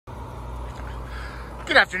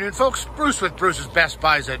Good afternoon, folks. Bruce with Bruce's Best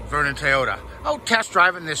Buys at Vernon Toyota. Out test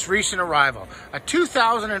driving this recent arrival, a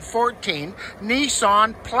 2014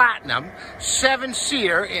 Nissan Platinum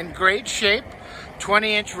 7-seater in great shape,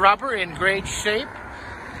 20-inch rubber in great shape,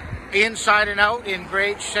 inside and out in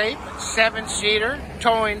great shape, 7-seater,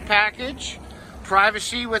 towing package,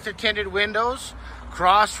 privacy with the tinted windows,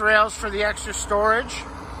 cross rails for the extra storage,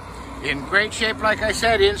 in great shape, like I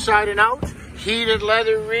said, inside and out, heated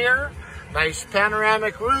leather rear, nice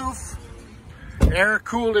panoramic roof,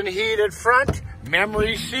 air-cooled and heated front,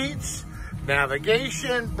 memory seats,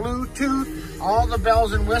 navigation, Bluetooth, all the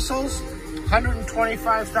bells and whistles,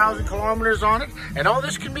 125,000 kilometers on it, and all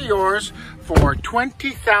this can be yours for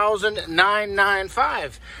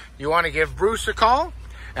 $20,995. You want to give Bruce a call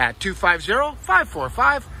at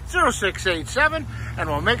 250-545-0687, and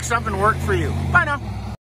we'll make something work for you. Bye now.